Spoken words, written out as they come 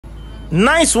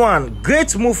Nice one.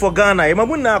 Great move for Ghana.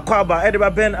 Emabuna Kwaba,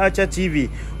 Edeba Ben Archer TV.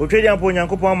 Otredian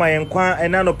Ponyankopo ma yenkwa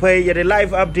enano pay ye the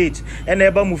live update.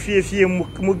 Eneba mu fie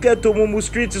mu ghetto mu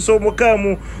street so mu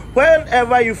kamu.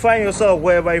 Wherever you find yourself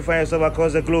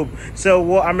across the globe. So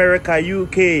war America,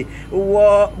 UK,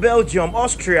 war Belgium,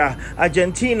 Austria,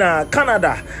 Argentina,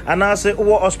 Canada, and I say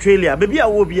war Australia. Baby I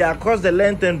will be across the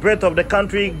length and breadth of the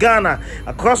country, Ghana,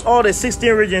 across all the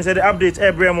 16 regions at the update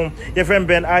Abraham, your friend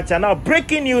Ben Archer. Now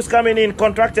breaking news coming in.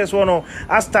 Contractors want to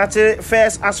start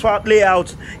first asphalt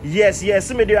layout. Yes.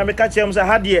 Me do I catch them. I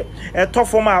had here a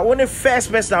tough format. Only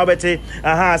first person I bet.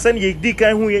 Send you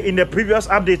who in the previous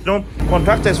update. No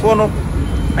contractors want to.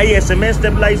 Cement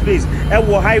stabilized base.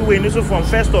 Highway niso from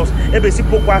Festus. Ebesi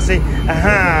Pokwase.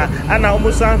 And now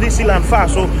almost sound this land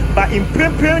fast. So, but in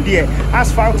preparing the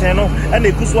asphalt, and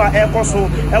the Kuswa Air Coso,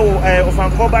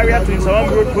 OFANKOR barrier to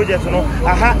NSAWAM road project,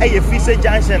 FISE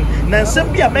Junction. Now,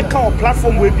 simply a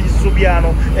platform will be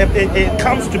Subiano. It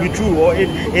comes to be true, or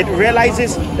it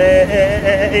realizes,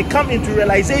 it comes into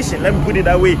realization. Let me put it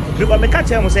that way. Because I catch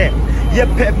him say,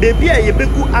 baby, you be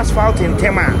good asphalt in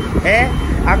Tema,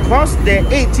 across the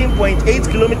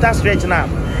 18.8 kilometer stretch now,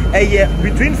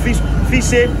 between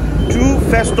FISE to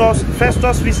Festus,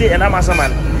 FISE and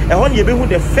Amasaman. And you be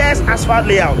the first asphalt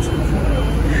layout.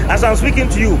 As I'm speaking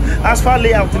to you, asphalt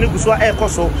layout in Kuswa Air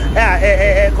Coso,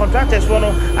 contractors for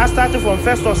I started from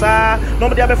Festus,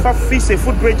 nobody ever FISE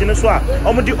footbridge in the Swa,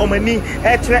 Omudi Omani,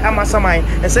 Air Amasamai,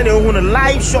 and send you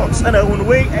live shots and a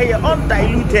way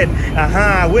undiluted.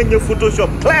 When you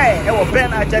Photoshop clear, our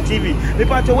Ben Archer TV.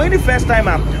 Because when the first time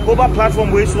over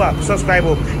platform we subscribe,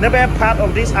 never part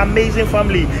of this amazing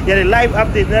family. Yeah, the live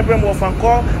update, never more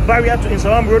FISE barrier to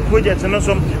NSAWAM road projects and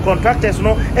some contractors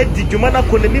the Jumana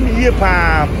Kolemi year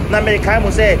na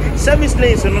America say service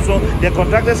lanes and also the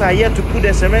contractors are here to put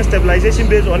the cement stabilization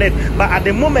base on it. But at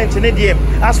the moment in the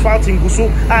asphalt in Gusu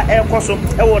air Koso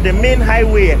the main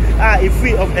highway a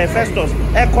free of Festus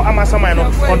Echo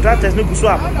Amasamano contractors no Gusu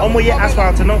omoye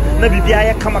asphalt no na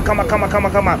bibia kama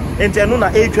enti no na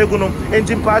etweguno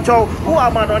enti mpacho who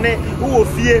amanone who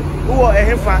fie who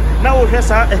ehefa na wo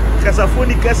hwesa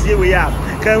kasafoni kasie we ya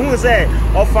kan hu say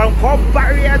OFANKOR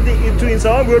barrier into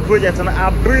NSAWAM road project and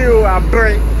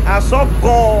abre I saw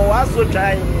go, I saw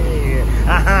try.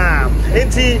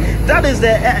 That is the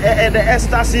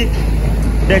ecstasy,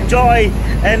 the joy,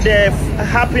 and the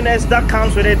happiness that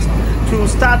comes with it to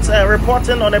start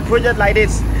reporting on a project like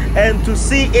this and to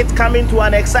see it coming to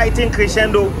an exciting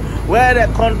crescendo where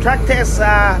the contractors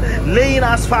are laying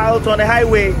asphalt on the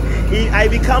highway. I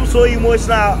become so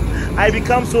emotional, I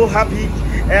become so happy,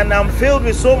 and I'm filled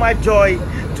with so much joy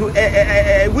to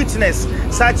witness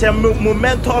such a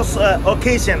momentous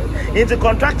occasion. Into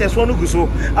contractors for Nuguso,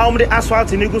 the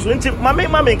asphalt in Nuguso, into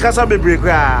Mame Casa Bebre,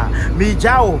 me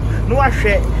Jao, no I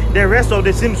share the rest of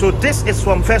the scene. So this is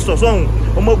from Festus on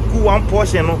one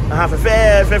portion, have a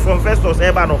fair from Festus,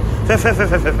 Ebano, fair,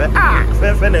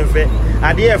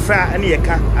 I dear fra and ye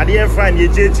can, I dear friend ye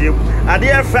JT, I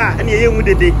dear fra and ye with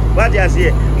the day, what you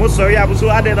say, most sorry, I was so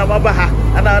added a baha,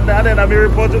 and I be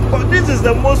reporting. But this is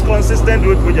the most consistent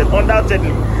road project,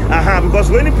 undoubtedly. Because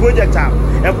when the project a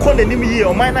colony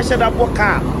or minor shut up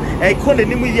car, a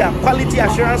colony quality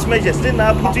assurance measures still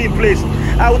now put in place.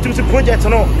 I would use a project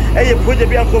a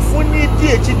project be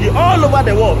DHD all over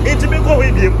the world. It's been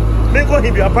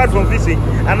going apart from FISE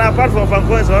and apart from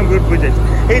FISE one good project.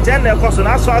 It's an cost on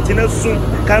asphalt in soon.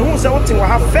 Can who say what will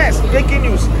have first breaking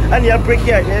news and you break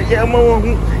here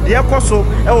the cost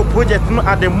our project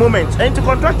at the moment. And to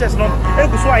contractors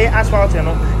why asphalt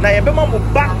now you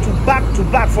back to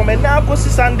back from a now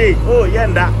Sunday. Oh yeah,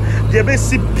 the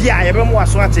best CPI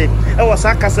I was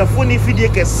a Casafoni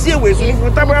Fidike series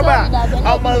with Tabraba.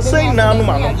 I'm saying now,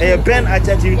 Ben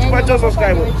Archer TV to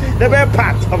subscribe. The very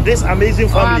part of this amazing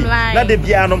family. Not the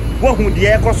piano, one who the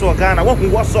air cost of Ghana, one who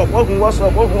what's up. To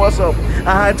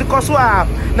Koswa,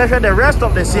 now the rest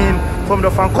of the scene from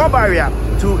the FISE barrier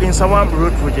to NSAWAM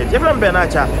road project. Everyone Ben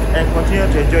Archer and continue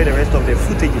to enjoy the rest of the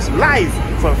footages live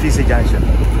from FISE Junction.